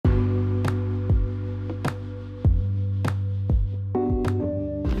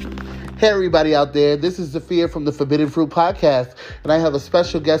Hey everybody out there, this is Zaa'Fir from the Forbidden Fruit Podcast, and I have a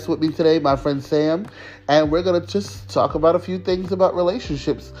special guest with me today, my friend Sam, and we're going to just talk about a few things about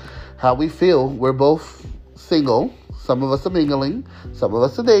relationships, how we feel. We're both single, some of us are mingling, some of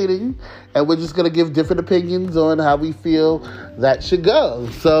us are dating, and we're just going to give different opinions on how we feel that should go.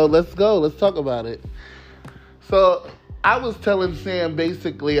 So let's go, let's talk about it. So I was telling Sam,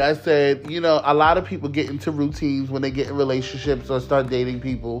 basically, I said, a lot of people get into routines when they get in relationships or start dating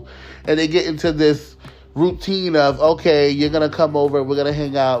people, and they get into this routine of, okay, you're going to come over, we're going to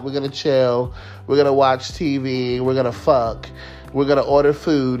hang out, we're going to chill, we're going to watch TV, we're going to fuck, we're going to order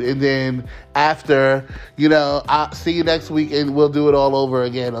food, and then after, I'll see you next week and we'll do it all over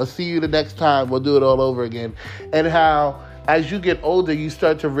again, or see you the next time, we'll do it all over again. And how as you get older, you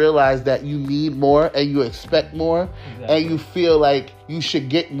start to realize that you need more and you expect more. Exactly. And you feel like you should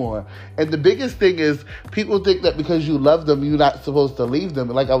get more. And the biggest thing is people think that because you love them, you're not supposed to leave them.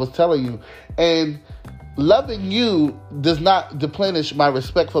 Like I was telling you. And loving you does not deplenish my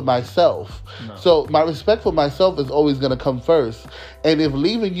respect for myself. No. So my respect for myself is always going to come first. And if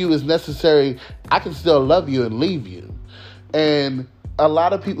leaving you is necessary, I can still love you and leave you. And a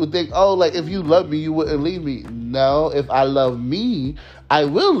lot of people think, if you love me, you wouldn't leave me. No, if I love me, I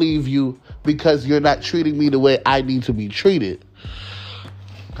will leave you because you're not treating me the way I need to be treated.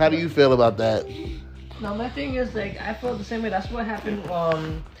 How do you feel about that? No, my thing is, I felt the same way. That's what happened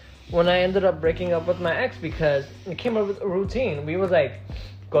when I ended up breaking up with my ex, because it came up with a routine. We would,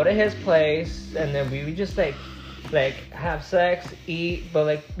 go to his place, and then we would just, have sex, eat,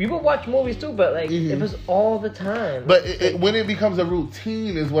 but we would watch movies too, but it was all the time. But when it becomes a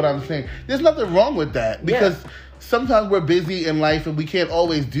routine is what I'm saying. There's nothing wrong with that, because sometimes we're busy in life and we can't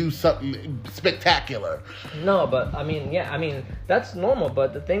always do something spectacular. No, but that's normal.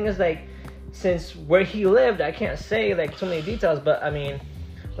 But the thing is, since where he lived, I can't say too many details, but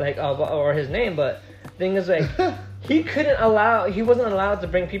or his name, but the thing is he wasn't allowed to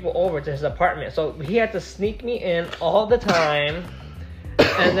bring people over to his apartment. So he had to sneak me in all the time.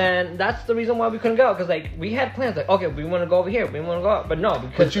 And then that's the reason why we couldn't go. Because, we had plans. Okay, we want to go over here. We want to go out. But no,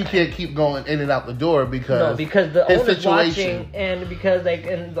 because... But you can't keep going in and out the door because... No, because the owner's watching. And because,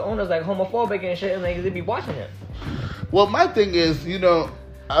 and the owner's, homophobic and shit. And, they'd be watching it. Well, my thing is,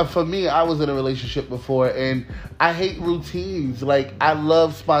 for me, I was in a relationship before, and I hate routines. I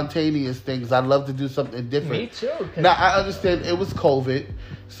love spontaneous things. I love to do something different. Me too. Now, I understand it was COVID,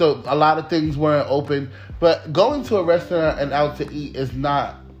 so a lot of things weren't open. But going to a restaurant and out to eat is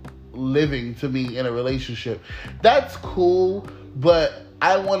not living to me in a relationship. That's cool, but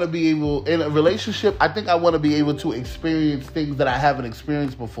I want to be able, in a relationship, I think I want to be able to experience things that I haven't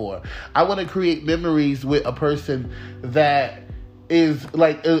experienced before. I want to create memories with a person that is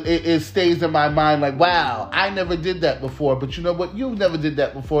it stays in my mind wow, I never did that before, but you know what, you never did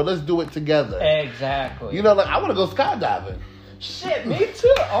that before, let's do it together. Exactly. I want to go skydiving. Shit, me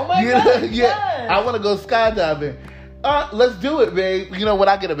too. Oh my god. Yeah, I want to go skydiving. Let's do it, babe. When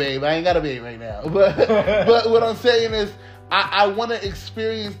I get a babe, I ain't got a babe right now, but what I'm saying is I want to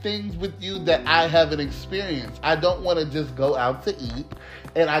experience things with you that I haven't experienced. I don't want to just go out to eat,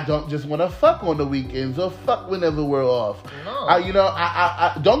 and I don't just want to fuck on the weekends or fuck whenever we're off. No.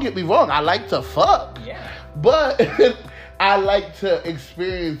 I don't get me wrong. I like to fuck. Yeah. But I like to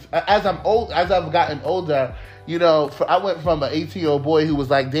experience as I've gotten older. I went from an 18-year-old boy who was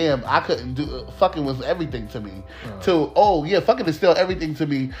damn, I couldn't do fucking was everything to me, to fucking is still everything to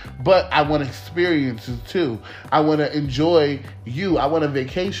me, but I want experiences too. I want to enjoy you. I want to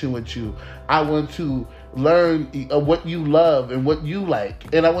vacation with you. I want to learn what you love and what you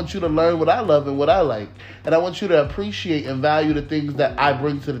like, and I want you to learn what I love and what I like, and I want you to appreciate and value the things that I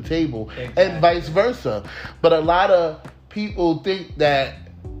bring to the table. Exactly. And vice versa. But a lot of people think that,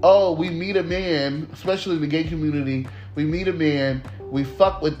 we meet a man, especially in the gay community, we meet a man, we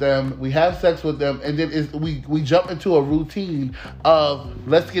fuck with them, we have sex with them, and then we jump into a routine of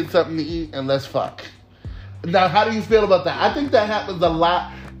let's get something to eat and let's fuck. Now, how do you feel about that? I think that happens a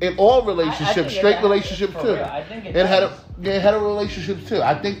lot in all relationships, straight relationships too. I think it hetero relationships too.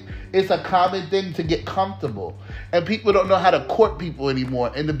 I think it's a common thing to get comfortable, and people don't know how to court people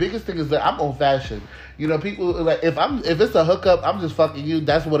anymore. And the biggest thing is that I'm old fashioned. People if it's a hookup, I'm just fucking you.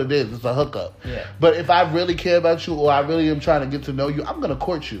 That's what it is. It's a hookup. Yeah. But if I really care about you, or I really am trying to get to know you, I'm gonna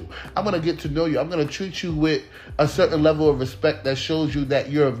court you. I'm gonna get to know you. I'm gonna treat you with a certain level of respect that shows you that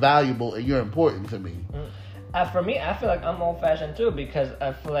you're valuable and you're important to me. For me, I feel like I'm old fashioned too, because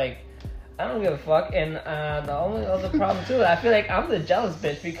I feel like I don't give a fuck. And the only other problem too, I feel like I'm the jealous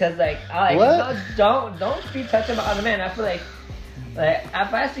bitch, because don't be touching about other men. I feel like Like,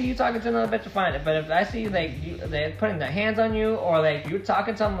 if I see you talking to another bitch, fine. But if I see they're putting their hands on you, or like you're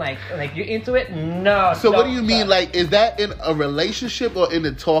talking to them, like you're into it, no. So what do you mean? Like, is that in a relationship or in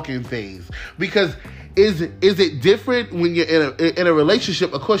the talking phase? Because is it different when you're in a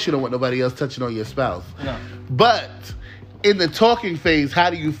relationship? Of course, you don't want nobody else touching on your spouse. No. But in the talking phase, how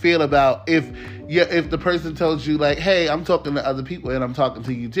do you feel about if the person tells you, like, hey, I'm talking to other people and I'm talking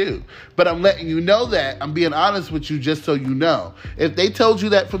to you too, but I'm letting you know that I'm being honest with you just so you know. If they told you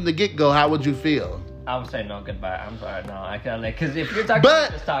that from the get-go, how would you feel? I would say no, goodbye. I'm sorry, no. I can't, like, because if you're talking to me,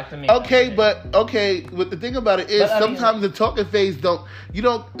 just talk to me. Okay, but the thing about it is sometimes the talking phase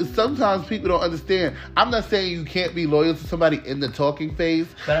sometimes people don't understand. I'm not saying you can't be loyal to somebody in the talking phase,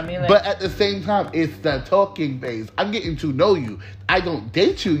 but I mean, like, but at the same time, it's the talking phase. I'm getting to know you. I don't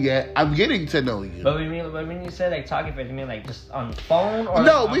date you yet. I'm getting to know you. But when you say like talking phase, you mean like just on the phone, or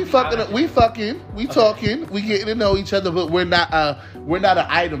no? Like, we talking, we getting to know each other, but we're not an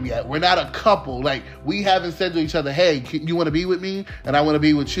item yet. We're not a couple. Like, we haven't said to each other, hey, you want to be with me, and I want to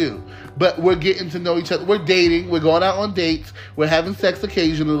be with you. But we're getting to know each other. We're dating. We're going out on dates. We're having sex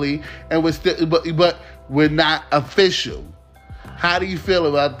occasionally, and we're still, but we're not official. How do you feel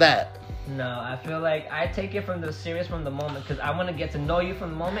about that? No, I feel like I take it from the moment because I want to get to know you from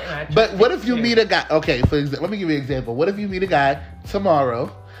the moment. And but what if you meet a guy? Okay, for example, let me give you an example. What if you meet a guy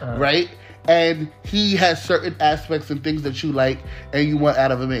tomorrow, right? And he has certain aspects and things that you like and you want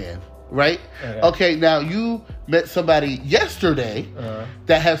out of a man, right? Okay, now you met somebody yesterday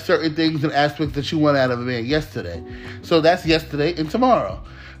that has certain things and aspects that you want out of a man yesterday. So that's yesterday and tomorrow.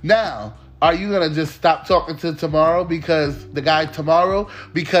 Now, are you going to just stop talking to tomorrow because the guy tomorrow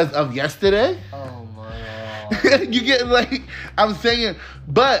because of yesterday? Oh, my God. You get, like, I'm saying,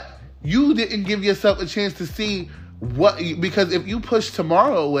 but you didn't give yourself a chance to see because if you push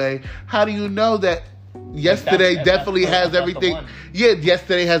tomorrow away, how do you know that yesterday definitely has everything? Yeah,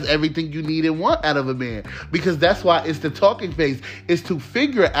 yesterday has everything you need and want out of a man. Because that's why it's the talking phase. Is to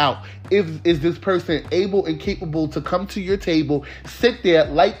figure out is this person able and capable to come to your table, sit there,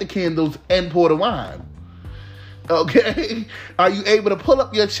 light the candles, and pour the wine. Okay? Are you able to pull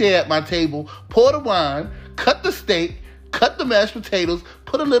up your chair at my table, pour the wine, cut the steak, cut the mashed potatoes,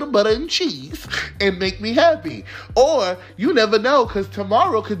 put a little butter and cheese, and make me happy? Or, you never know, because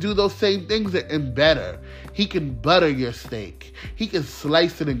tomorrow could do those same things and better. He can butter your steak. He can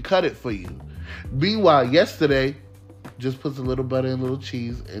slice it and cut it for you. Meanwhile, yesterday, just puts a little butter and a little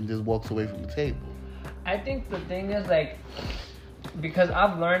cheese and just walks away from the table. I think the thing is, like, because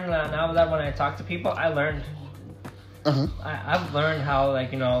I've learned now that when I talk to people, I've learned how,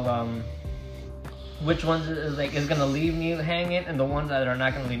 like, which ones is gonna leave me hanging and the ones that are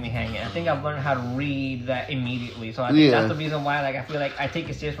not gonna leave me hanging. I think I've learned how to read that immediately. So I think that's the reason why, like, I feel like I take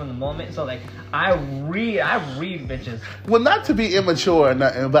it serious from the moment. So, like, I read bitches. Well, not to be immature or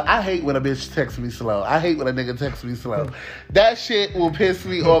nothing, but I hate when a bitch texts me slow. I hate when a nigga texts me slow. That shit will piss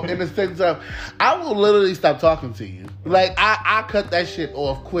me off in the sense of I will literally stop talking to you. Like, I cut that shit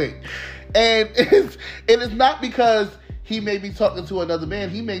off quick. And it's not because he may be talking to another man.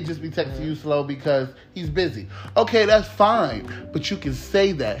 He may just be texting you slow because he's busy. Okay, that's fine. But you can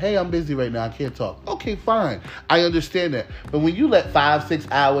say that. Hey, I'm busy right now. I can't talk. Okay, fine. I understand that. But when you let 5, 6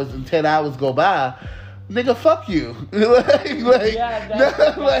 hours and 10 hours go by, nigga, fuck you.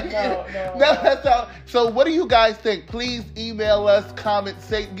 That's how. So what do you guys think? Please email us, comment,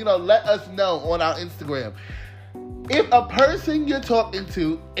 say, let us know on our Instagram. If a person you're talking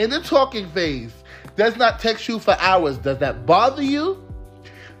to in the talking phase does not text you for hours, does that bother you?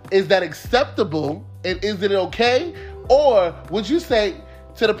 Is that acceptable? And is it okay? Or would you say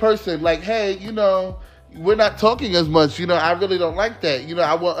to the person, like, hey, we're not talking as much. I really don't like that.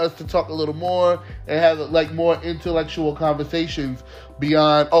 I want us to talk a little more and have, like, more intellectual conversations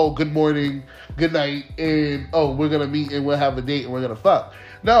beyond, oh, good morning, good night, and, oh, we're going to meet and we'll have a date and we're going to fuck.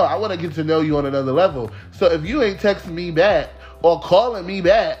 No, I want to get to know you on another level. So if you ain't texting me back or calling me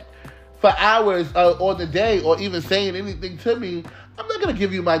back for hours on the day or even saying anything to me, I'm not going to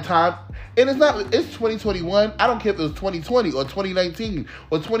give you my time. And it's 2021. I don't care if it was 2020 or 2019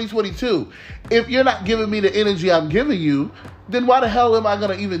 or 2022. If you're not giving me the energy I'm giving you, then why the hell am I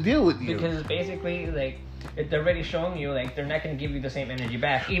going to even deal with you? Because basically, like, if they're already showing you, like, they're not going to give you the same energy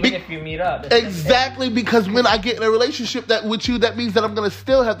back, even if you meet up. Exactly, because when I get in a relationship with you, that means that I'm going to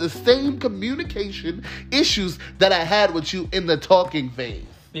still have the same communication issues that I had with you in the talking phase.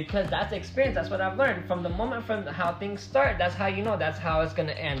 Because that's experience. That's what I've learned. From the moment, from how things start, that's how you know. That's how it's going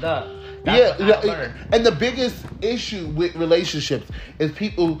to end up. That's what I've learned. And the biggest issue with relationships is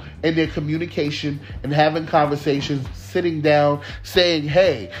people in their communication and having conversations, sitting down, saying,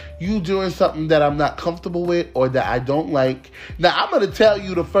 hey, you doing something that I'm not comfortable with or that I don't like. Now, I'm going to tell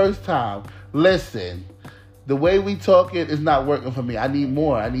you the first time, listen, the way we talking is not working for me. I need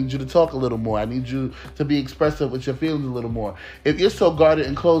more. I need you to talk a little more. I need you to be expressive with your feelings a little more. If you're so guarded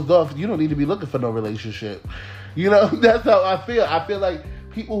and closed off, you don't need to be looking for no relationship. You know, that's how I feel. I feel like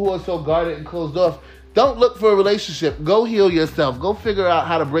people who are so guarded and closed off, don't look for a relationship. Go heal yourself. Go figure out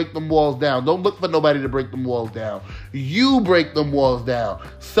how to break them walls down. Don't look for nobody to break them walls down. You break them walls down.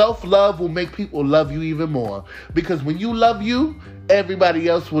 Self-love will make people love you even more. Because when you love you, everybody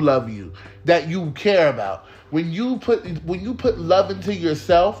else will love you that you care about. When you put love into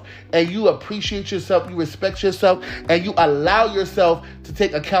yourself and you appreciate yourself, you respect yourself, and you allow yourself to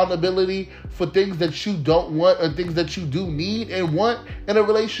take accountability for things that you don't want or things that you do need and want in a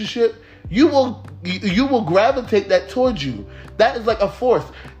relationship, you will gravitate that towards you. That is like a force.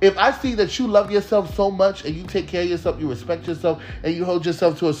 If I see that you love yourself so much and you take care of yourself, you respect yourself, and you hold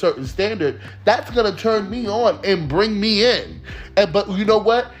yourself to a certain standard, that's going to turn me on and bring me in. But you know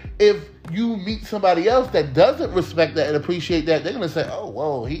what? If you meet somebody else that doesn't respect that and appreciate that, they're going to say, oh,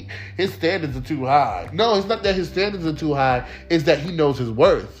 whoa, his standards are too high. No, it's not that his standards are too high. It's that he knows his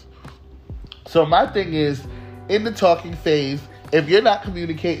worth. So my thing is, in the talking phase, if you're not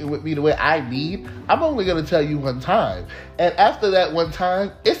communicating with me the way I need, I'm only going to tell you one time. And after that one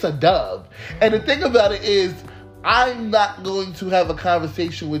time, it's a dub. And the thing about it is, I'm not going to have a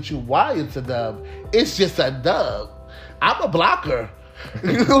conversation with you why it's a dub. It's just a dub. I'm a blocker.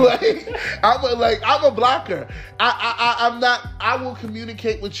 I'm a blocker. I will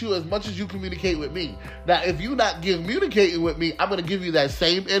communicate with you as much as you communicate with me. Now, if you're not communicating with me, I'm going to give you that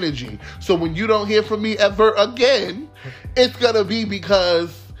same energy. So when you don't hear from me ever again, it's going to be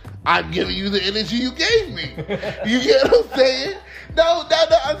because I'm giving you the energy you gave me. You get what I'm saying? No,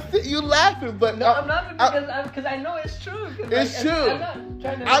 you're laughing, but no, I'm laughing because I know it's true. It's true.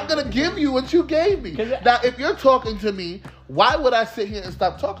 I'm gonna give you what you gave me. Now, if you're talking to me, why would I sit here and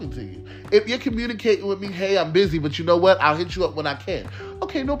stop talking to you? If you're communicating with me, hey, I'm busy, but you know what? I'll hit you up when I can.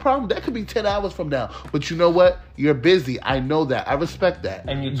 Okay, no problem. That could be 10 hours from now. But you know what? You're busy. I know that. I respect that.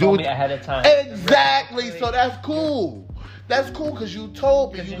 And you told me ahead of time. Exactly. So that's cool. That's cool because you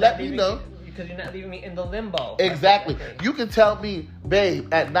told me. You let me know. Because you're not leaving me in the limbo. Exactly. Okay. You can tell me,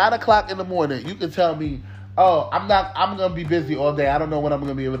 babe, at 9 o'clock in the morning, you can tell me, oh, I'm going to be busy all day. I don't know when I'm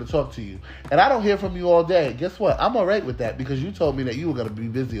going to be able to talk to you. And I don't hear from you all day. Guess what? I'm all right with that because you told me that you were going to be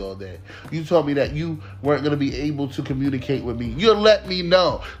busy all day. You told me that you weren't going to be able to communicate with me. You let me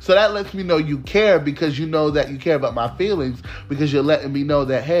know. So that lets me know you care because you know that you care about my feelings because you're letting me know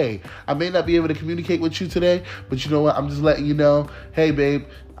that, hey, I may not be able to communicate with you today, but you know what? I'm just letting you know, hey, babe,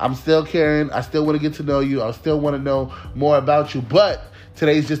 I'm still caring. I still want to get to know you. I still want to know more about you. But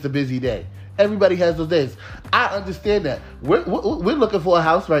today's just a busy day. Everybody has those days. I understand that. We're looking for a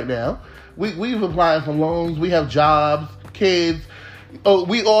house right now. We've applied for loans. We have jobs, kids. Oh,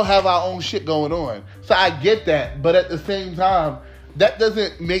 we all have our own shit going on. So I get that. But at the same time, that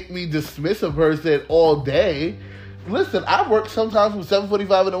doesn't make me dismiss a person all day. Listen, I work sometimes from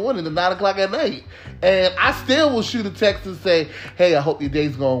 7:45 in the morning to 9 o'clock at night. And I still will shoot a text and say, hey, I hope your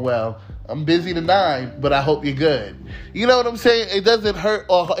day's going well. I'm busy to 9, but I hope you're good. You know what I'm saying? It doesn't hurt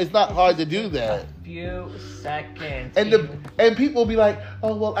or it's not hard to do that. A few seconds. And people be like,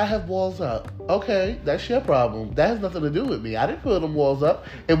 oh, well, I have walls up. Okay, that's your problem. That has nothing to do with me. I didn't put them walls up.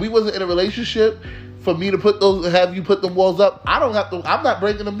 And we wasn't in a relationship for me to have you put them walls up. I'm not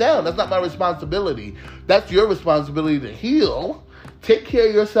breaking them down. That's not my responsibility. That's your responsibility to heal. Take care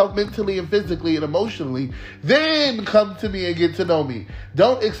of yourself mentally and physically and emotionally. Then come to me and get to know me.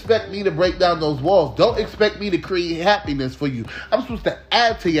 Don't expect me to break down those walls. Don't expect me to create happiness for you. I'm supposed to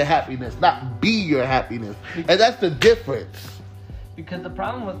add to your happiness, not be your happiness. And that's the difference. Because the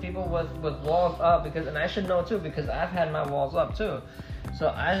problem with people with walls up, and I should know too, because I've had my walls up too. So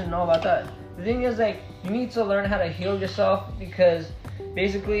I didn't know about that. The thing is, like, you need to learn how to heal yourself because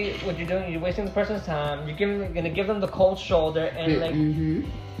basically what you're doing, you're wasting the person's time. You're gonna give them the cold shoulder and like,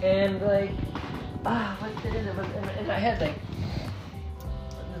 what's it in my head? Like,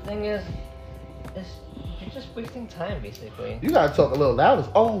 the thing is you're just wasting time, basically. You gotta talk a little louder.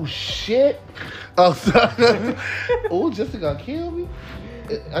 Oh shit! Oh, sorry. Oh, Justin gonna kill me.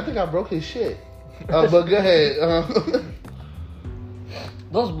 I think I broke his shit. But go ahead.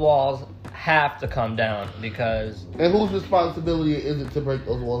 Those walls have to come down because. And whose responsibility is it to break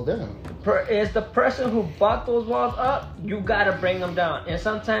those walls down? is the person who bought those walls up, you gotta bring them down. And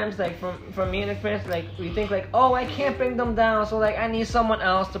sometimes, like from me and experience, like we think like, oh, I can't bring them down, so like I need someone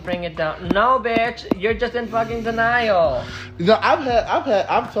else to bring it down. No, bitch, you're just in fucking denial.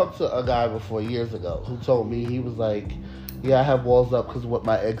 I've talked to a guy before years ago who told me, he was like, yeah, I have walls up because of what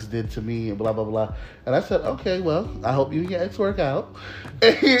my ex did to me and blah, blah, blah. And I said, okay, well, I hope you and your ex work out.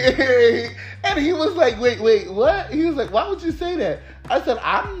 And he was like, wait, what? He was like, why would you say that? I said,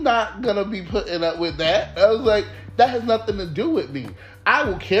 I'm not going to be putting up with that. I was like, that has nothing to do with me. I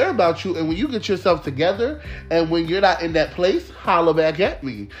will care about you. And when you get yourself together and when you're not in that place, holler back at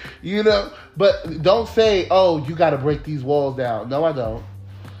me. You know? But don't say, oh, you got to break these walls down. No, I don't.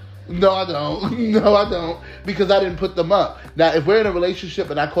 No, I don't. Because I didn't put them up. Now, if we're in a relationship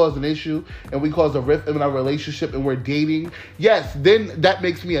and I cause an issue and we cause a rift in our relationship and we're dating, yes, then that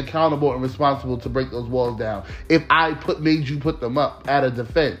makes me accountable and responsible to break those walls down. If I made you put them up out of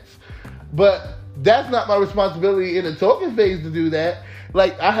defense. But that's not my responsibility in the talking phase to do that.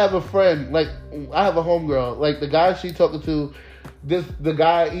 Like, I have a friend, like, I have a homegirl. Like, the guy she talking to, the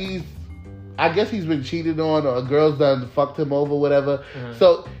guy, I guess he's been cheated on or a girl's done fucked him over, whatever. Mm-hmm.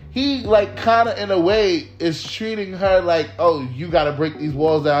 So he, like, kind of in a way is treating her like, oh, you got to break these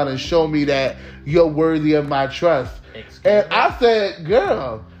walls down and show me that you're worthy of my trust. I said,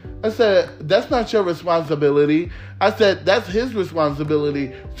 girl, that's not your responsibility. I said, that's his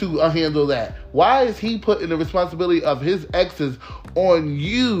responsibility to handle that. Why is he putting the responsibility of his exes on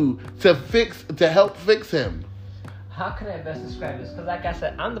you to help fix him? How can I best describe this? Because like I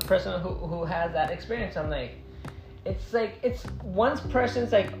said, I'm the person who has that experience. I'm like, it's one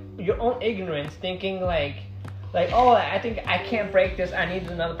person's like your own ignorance thinking like, oh, I think I can't break this. I need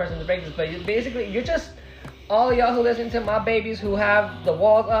another person to break this. But you're just, all y'all who listen to my babies who have the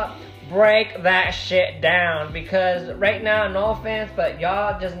walls up, break that shit down. Because right now, no offense, but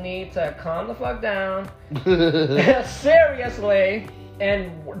y'all just need to calm the fuck down. Seriously.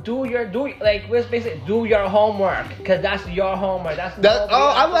 And do your homework, because that's your homework.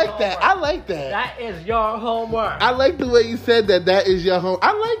 I like that. That is your homework. I like the way you said that. That is your home.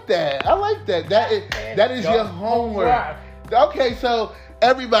 I like that. That is your homework. Okay, so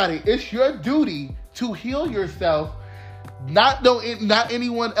everybody, it's your duty to heal yourself. Not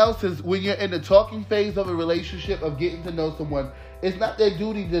anyone else's. When you're in the talking phase of a relationship of getting to know someone, it's not their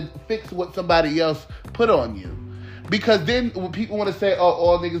duty to fix what somebody else put on you. Because then when people want to say, oh,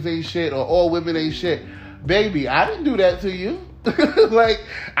 all niggas ain't shit or all women ain't shit, baby, I didn't do that to you. Like,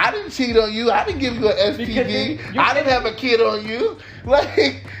 I didn't cheat on you. I didn't give you an STD. I didn't have a kid on you.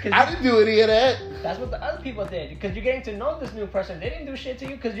 Like, I didn't do any of that. That's what the other people did. Because you're getting to know this new person. They didn't do shit to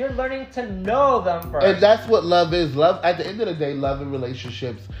you because you're learning to know them first. And that's what love is. Love, at the end of the day, love and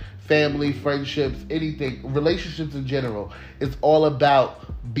relationships, family, friendships, anything, relationships in general, it's all about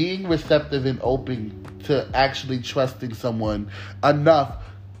being receptive and open to actually trusting someone enough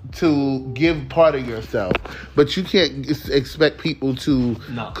to give part of yourself. But you can't expect people to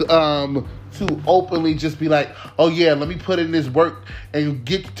openly just be like, oh yeah, let me put in this work and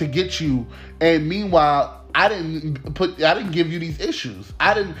get you. And meanwhile, I didn't give you these issues.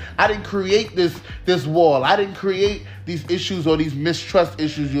 I didn't create this wall. I didn't create these issues or these mistrust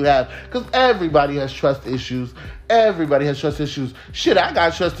issues you have. Because everybody has trust issues. Everybody has trust issues. Shit, I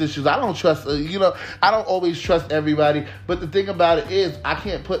got trust issues. I don't trust, I don't always trust everybody. But the thing about it is, I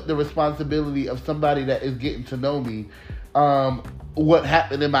can't put the responsibility of somebody that is getting to know me, what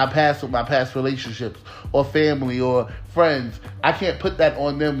happened in my past with my past relationships or family or friends. I can't put that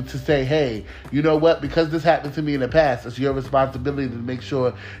on them to say, hey, you know what? Because this happened to me in the past, it's your responsibility to make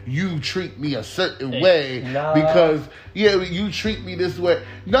sure you treat me a certain way. No. Because, you treat me this way.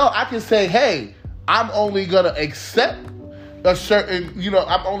 No, I can say, hey, I'm only going to accept a certain,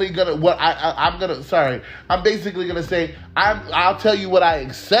 I'm basically going to say, I'll tell you what I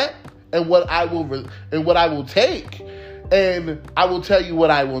accept and what I will take. And I will tell you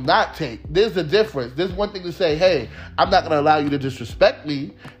what I will not take. There's a difference. There's one thing to say, hey, I'm not going to allow you to disrespect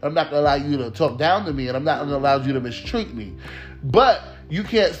me. I'm not going to allow you to talk down to me. And I'm not going to allow you to mistreat me. But you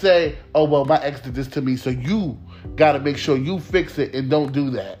can't say, oh, well, my ex did this to me, so you got to make sure you fix it and don't do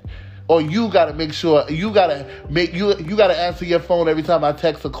that. Or you got to make sure, you got to answer your phone every time I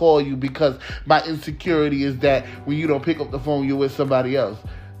text or call you because my insecurity is that when you don't pick up the phone, you're with somebody else.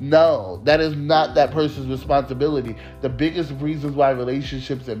 No, that is not that person's responsibility. The biggest reasons why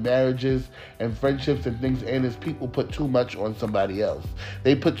relationships and marriages and friendships and things end is people put too much on somebody else.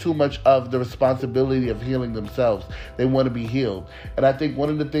 They put too much of the responsibility of healing themselves. They want to be healed. And I think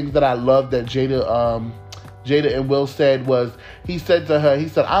one of the things that I love that Jada Jada and Will said was, he said to her, he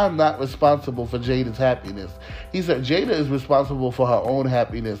said, I'm not responsible for Jada's happiness. He said, Jada is responsible for her own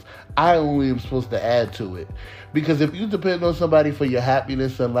happiness. I only am supposed to add to it. Because if you depend on somebody for your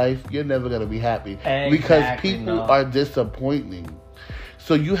happiness in life, you're never going to be happy. Exactly, because people are disappointing.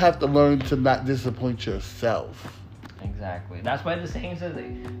 So you have to learn to not disappoint yourself. Exactly. That's why the saying says,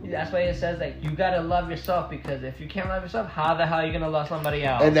 that's why it says, like, you gotta love yourself, because if you can't love yourself, how the hell are you gonna love somebody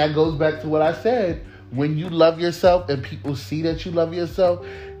else? And that goes back to what I said. When you love yourself and people see that you love yourself,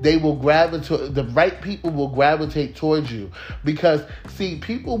 they will gravitate, the right people will gravitate towards you. Because, see,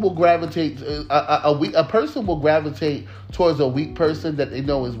 people will gravitate, a person will gravitate towards a weak person that they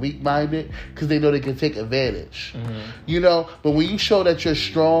know is weak-minded because they know they can take advantage. Mm-hmm. You know, but when you show that you're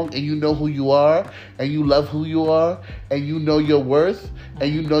strong and you know who you are and you love who you are and you know your worth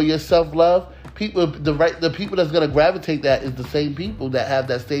and you know your self-love, the people that's gonna gravitate that is the same people that have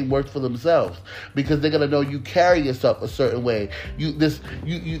that same worth for themselves, because they're gonna know you carry yourself a certain way.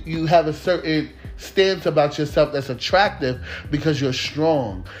 You have a certain stance about yourself that's attractive because you're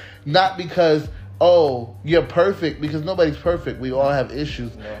strong, not because you're perfect, because nobody's perfect. We all have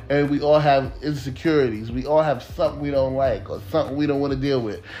issues, and we all have insecurities. We all have something we don't like or something we don't want to deal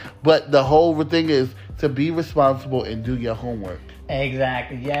with. But the whole thing is to be responsible and do your homework.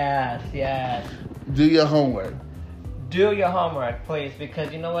 Exactly. Yes. Do your homework. Do your homework, please,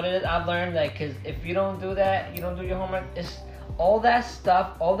 because you know what it is? I've learned that, because if you don't do that, you don't do your homework, it's all that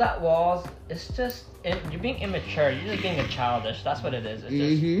stuff, all that walls, it's just, you're being immature. You're just being childish. That's what it is.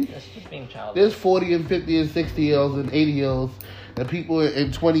 It's just being childish. There's 40 and 50 and 60-year-olds and 80-year-olds and people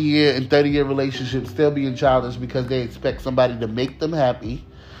in 20-year and 30-year relationships still being childish because they expect somebody to make them happy.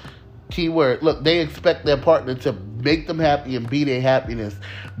 Keyword. Look, they expect their partner to make them happy and be their happiness.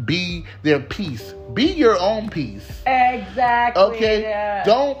 Be their peace. Be your own peace. Exactly. Okay? Yeah.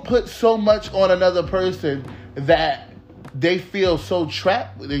 Don't put so much on another person that they feel so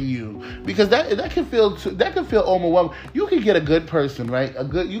trapped within you, because that can feel overwhelming. You can get a good person, right?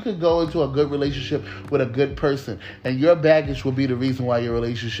 You can go into a good relationship with a good person, and your baggage will be the reason why your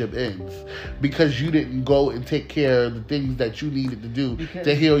relationship ends, because you didn't go and take care of the things that you needed to do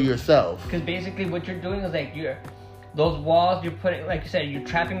to heal yourself. Because basically, what you're doing is like those walls you're putting, like you said, you're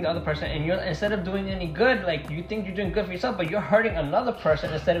trapping the other person, and you're, instead of doing any good, like you think you're doing good for yourself, but you're hurting another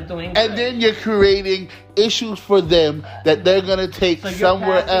person instead of doing good. And then you're creating issues for them that they're gonna take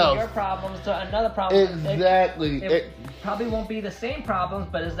somewhere else. Your problems to another problem. Exactly. It probably won't be the same problems,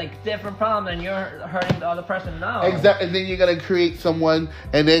 but it's like different problems, and you're hurting the other person now. Exactly. And then you're gonna create someone,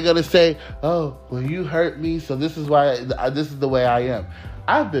 and they're gonna say, "Oh, well, you hurt me, so this is why. This is the way I am."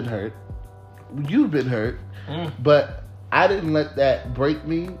 I've been hurt. You've been hurt. But I didn't let that break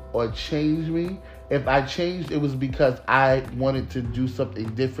me or change me. If I changed, it was because I wanted to do something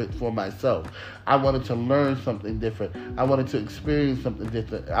different for myself. I wanted to learn something different. I wanted to experience something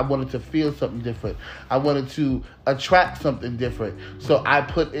different. I wanted to feel something different. I wanted to attract something different. So I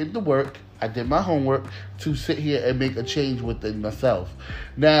put in the work. I did my homework to sit here and make a change within myself.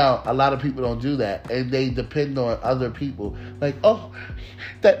 Now, a lot of people don't do that, and they depend on other people. Like, oh,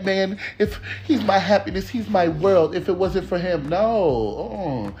 that man, if he's my happiness, he's my world. If it wasn't for him,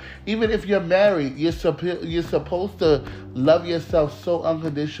 no. Even if you're married, you're supposed to love yourself so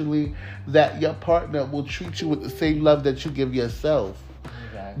unconditionally that your partner will treat you with the same love that you give yourself.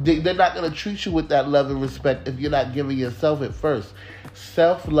 They're not going to treat you with that love and respect if you're not giving yourself it first.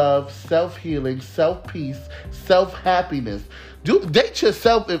 Self-love, self-healing, self-peace, self-happiness. Date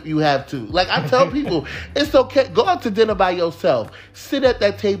yourself if you have to. Like I tell people, it's okay. Go out to dinner by yourself. Sit at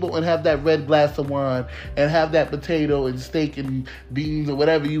that table and have that red glass of wine and have that potato and steak and beans or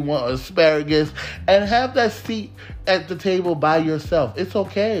whatever you want, or asparagus, and have that seat at the table by yourself. It's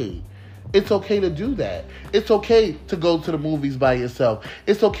okay. It's okay to do that. It's okay to go to the movies by yourself.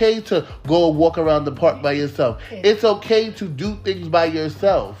 It's okay to go walk around the park by yourself. It's okay to do things by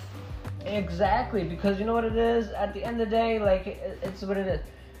yourself. Exactly, because you know what it is? At the end of the day, like, it's what it is.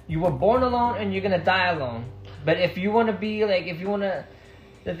 You were born alone and you're going to die alone. But if you want to be, like,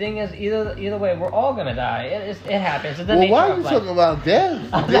 the thing is, either way, we're all going to die. It happens. It's the nature why are of you life. talking about death?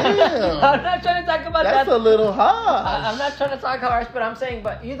 Damn. I'm not trying to talk about that. That's a little harsh. I'm not trying to talk harsh, but I'm saying,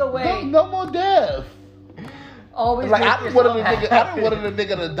 but either way. No more death. Always like, I don't want a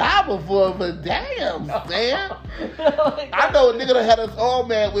nigga to die before, but damn, man. I know a nigga that had us all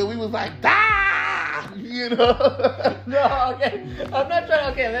mad when we was like, die, you know? No, okay. I'm not trying,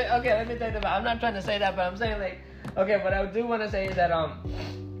 okay, let me take that back. I'm not trying to say that, but I'm saying, like, okay, what I do want to say is that,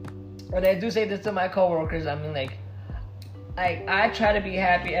 when I do say this to my coworkers, I mean, like, I try to be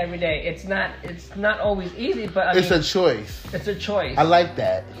happy every day. It's not always easy, but I mean, it's a choice. It's a choice. I like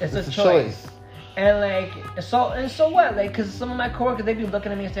that. It's a choice. And like, so what? Like, cause some of my coworkers, they be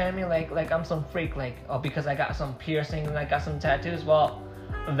looking at me and staring at me like I'm some freak, like, oh, because I got some piercings and I got some tattoos. Well,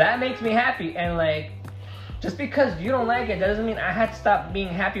 that makes me happy. And like, just because you don't like it, that doesn't mean I had to stop being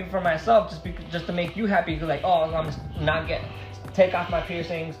happy for myself just to make you happy. Like, oh, I'm just take off my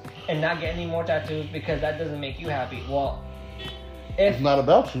piercings and not get any more tattoos because that doesn't make you happy. Well, it's not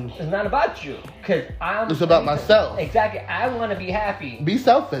about you. It's not about you, cause it's about myself. Exactly. I want to be happy. Be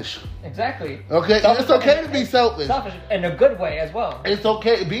selfish. Exactly. Okay, it's okay to be selfish. Selfish in a good way as well. It's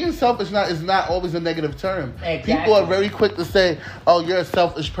okay. Being selfish is not always a negative term. Exactly. People are very quick to say, "Oh, you're a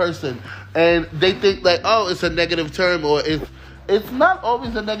selfish person," and they think like, "Oh, it's a negative term," or it's not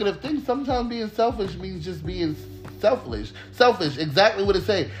always a negative thing. Sometimes being selfish means just being selfish, exactly what it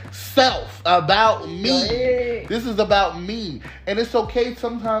say. Self, about me. Hey. This is about me. And it's okay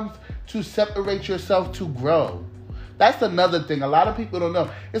sometimes to separate yourself to grow. That's another thing. A lot of people don't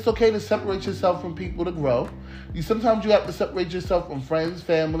know. It's okay to separate yourself from people to grow. Sometimes you have to separate yourself from friends,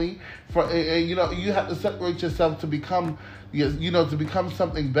 family. You have to separate yourself to become, to become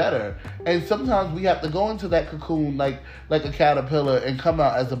something better. And sometimes we have to go into that cocoon like a caterpillar and come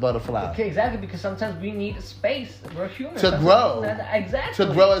out as a butterfly. Okay, exactly. Because sometimes we need space. We're human. To grow. Exactly.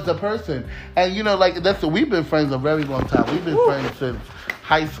 To grow as a person. And we've been friends a very long time. We've been friends since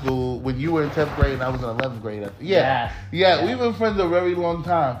high school, when you were in 10th grade and I was in 11th grade. Yeah, we've been friends a very long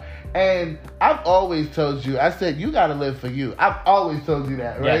time. And I've always told you, I said, you got to live for you. I've always told you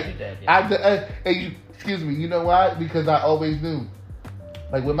that, right? Yes, you did. Yeah. Excuse me, you know why? Because I always knew.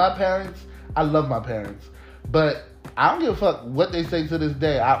 Like with my parents, I love my parents. But I don't give a fuck what they say to this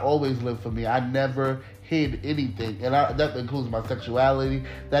day. I always live for me. I never hid anything. And that includes my sexuality.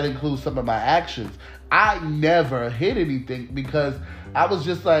 That includes some of my actions. I never hid anything because I was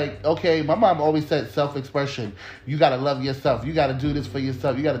just like, okay, my mom always said self-expression. You got to love yourself. You got to do this for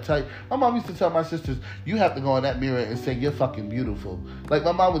yourself. You got to tell. My mom used to tell my sisters, you have to go in that mirror and say, you're fucking beautiful. Like,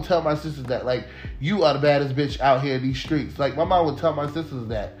 my mom would tell my sisters that, like, you are the baddest bitch out here in these streets. Like, my mom would tell my sisters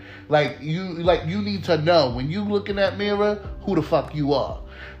that. You need to know, when you look in that mirror, who the fuck you are.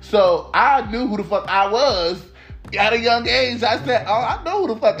 So, I knew who the fuck I was. At a young age, I said, oh, I know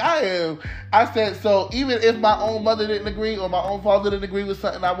who the fuck I am. I said, so even if my own mother didn't agree or my own father didn't agree with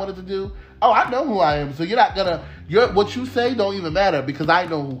something I wanted to do, oh, I know who I am. So what you say don't even matter because I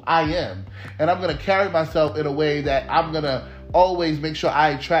know who I am. And I'm going to carry myself in a way that I'm going to always make sure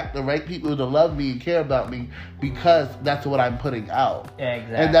I attract the right people to love me and care about me because that's what I'm putting out. Yeah,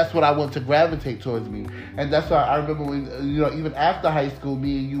 exactly. And that's what I want to gravitate towards me. And that's why I remember when, even after high school,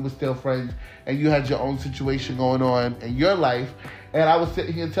 me and you were still friends and you had your own situation going on in your life. And I was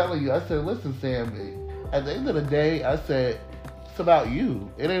sitting here telling you, I said, listen, Sam, at the end of the day, I said, it's about you.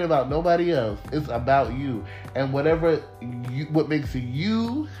 It ain't about nobody else. It's about you. And what makes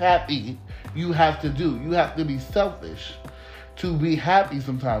you happy, you have to do. You have to be selfish to be happy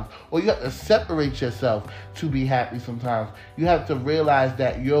sometimes. Or you have to separate yourself to be happy sometimes. You have to realize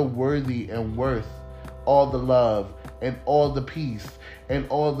that you're worthy and worth all the love and all the peace and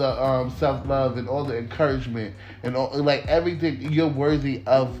all the self-love and all the encouragement and all, like everything. You're worthy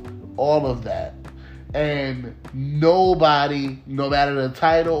of all of that. And nobody, no matter the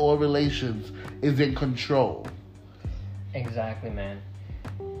title or relations, is in control. Exactly, man.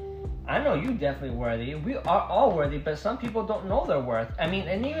 I know you definitely worthy. We are all worthy, but some people don't know their worth. I mean,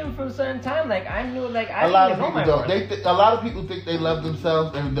 and even from a certain time, like I knew, like I didn't even know my worth. A lot of people think they love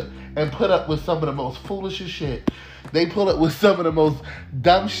themselves and put up with some of the most foolishest shit. They pull up with some of the most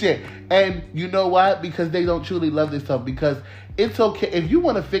dumb shit. And you know why? Because they don't truly love themselves. Because it's okay. If you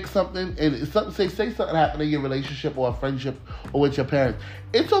want to fix something, and say something happened in your relationship or a friendship or with your parents,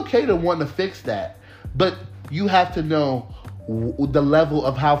 it's okay to want to fix that. But you have to know the level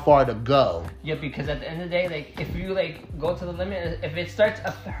of how far to go. Yeah, because at the end of the day, like if you like go to the limit, if it starts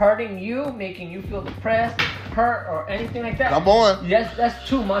hurting you, making you feel depressed, hurt, or anything like that, come on. Yes, that's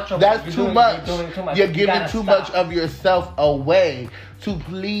too much. That's too much. You're doing too much. You're giving too much of yourself away to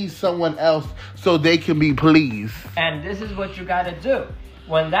please someone else so they can be pleased. And this is what you gotta do.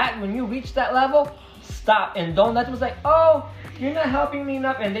 When you reach that level, stop and don't let them say, "Oh, you're not helping me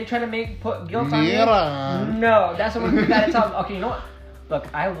enough," and they try to put guilt on you. No, that's what you gotta tell them. Okay, you know what? Look,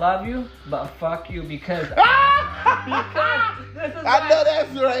 I love you, but fuck you because this is I know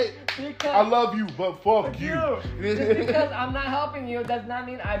that's right. Because I love you, but fuck you. Just because I'm not helping you does not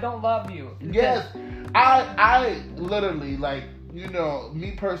mean I don't love you. Yes, I literally, like,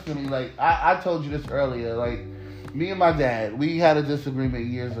 me personally, like, I told you this earlier, like, me and my dad, we had a disagreement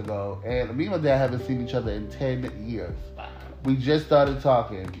years ago, and me and my dad haven't seen each other in 10 years. We just started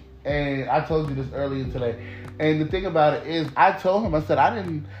talking, and I told you this earlier today. And the thing about it is, I told him, I said,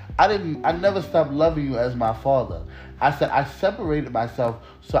 I I never stopped loving you as my father. I said I separated myself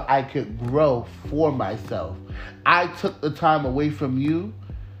so I could grow for myself. I took the time away from you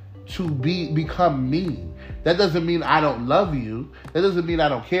to become me. That doesn't mean I don't love you. That doesn't mean I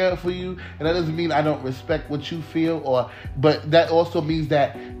don't care for you. And that doesn't mean I don't respect what you feel. But that also means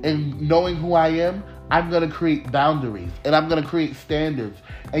that in knowing who I am, I'm going to create boundaries. And I'm going to create standards.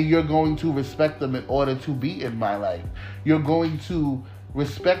 And you're going to respect them in order to be in my life. You're going to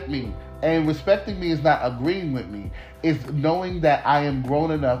respect me. And respecting me is not agreeing with me. It's knowing that I am grown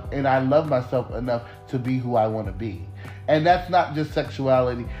enough and I love myself enough to be who I want to be. And that's not just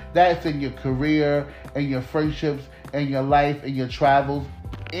sexuality. That's in your career, and your friendships, and your life, and your travels,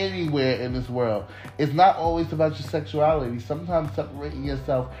 anywhere in this world. It's not always about your sexuality. Sometimes separating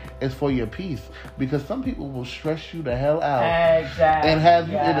yourself is for your peace. Because some people will stress you the hell out. Exactly. And have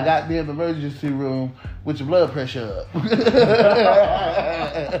you in the goddamn emergency room with your blood pressure up.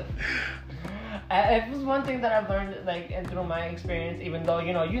 It was one thing that I've learned, like, and through my experience, even though,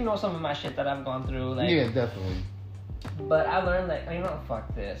 you know some of my shit that I've gone through. Like, yeah, definitely. But I learned, like,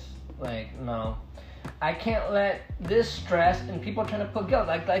 fuck this. Like, no. I can't let this stress and people trying to put guilt.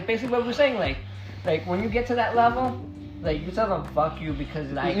 Like basically what we're saying, like when you get to that level, like, you tell them, fuck you,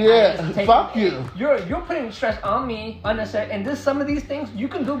 because, like, fuck you. You're putting stress on me unnecessary, and some of these things you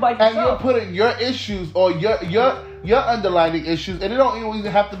can do by yourself. And you're putting your issues or your underlying issues, and it don't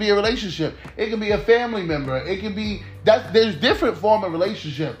even have to be a relationship. It can be a family member. It can be there's different form of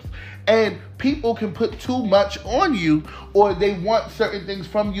relationships. And people can put too much on you, or they want certain things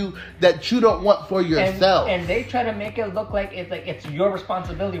from you that you don't want for yourself. And they try to make it look like it's your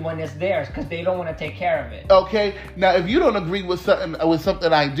responsibility when it's theirs, because they don't want to take care of it. Okay, now if you don't agree with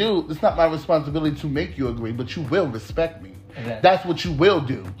something I do, it's not my responsibility to make you agree, but you will respect me. Exactly. That's what you will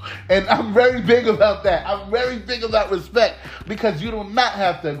do. And I'm very big about that. I'm very big about respect, because you do not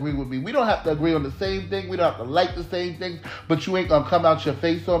have to agree with me. We don't have to agree on the same thing. We don't have to like the same things, but you ain't going to come out your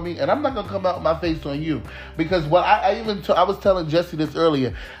face on me, and I'm not going to come out my face on you. Because what I was telling Jesse this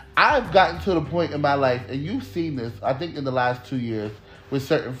earlier, I've gotten to the point in my life, and you've seen this, I think in the last 2 years, with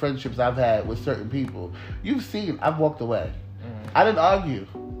certain friendships I've had with certain people. You've seen, I've walked away. Mm-hmm. I didn't argue.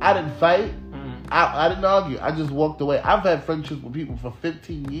 I didn't fight. I didn't argue. I just walked away. I've had friendships with people for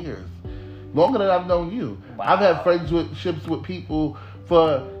 15 years. Longer than I've known you. Wow. I've had friendships with people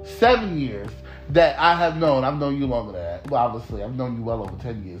for 7 years that I have known. I've known you longer than that. Well, obviously, I've known you well over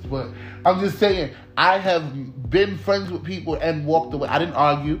 10 years. But I'm just saying, I have been friends with people and walked away. I didn't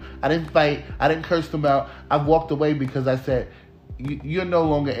argue. I didn't fight. I didn't curse them out. I walked away because I said, you're no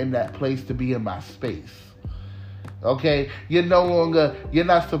longer in that place to be in my space. Okay, you're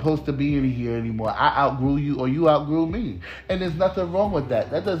not supposed to be in here anymore. I outgrew you, or you outgrew me. And there's nothing wrong with that.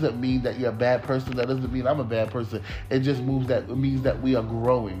 That doesn't mean that you're a bad person. That doesn't mean I'm a bad person. It just means that we are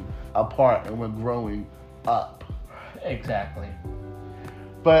growing apart and we're growing up. Exactly.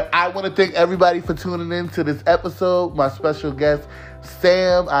 But I want to thank everybody for tuning in to this episode. My special guest,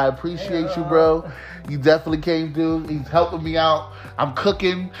 Sam. I appreciate you, bro. You definitely came through. He's helping me out. I'm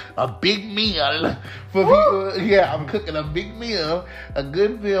cooking a big meal for people. Yeah, I'm cooking a big meal. A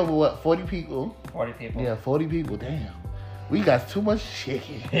good meal for what? 40 people? 40 people. Yeah, 40 people. Damn. We got too much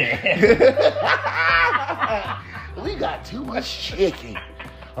chicken. We got too much chicken.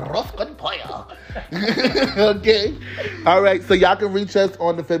 Roscan Poya. Okay. All right. So y'all can reach us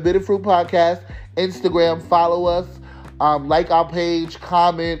on the Forbidden Fruit Podcast, Instagram. Follow us. Like our page.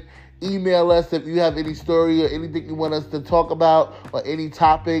 Comment. Email us if you have any story or anything you want us to talk about or any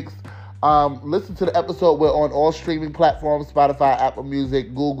topics. Listen to the episode. We're on all streaming platforms: Spotify, Apple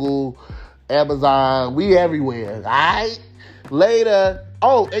Music, Google, Amazon. We everywhere. All right. Later.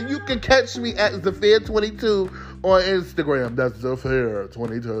 Oh, and you can catch me at Zaa'Fir22 on Instagram. That's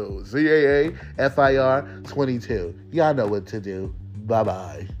Zaa'Fir22. ZAAFIR22. Y'all know what to do.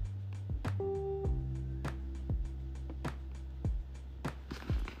 Bye-bye.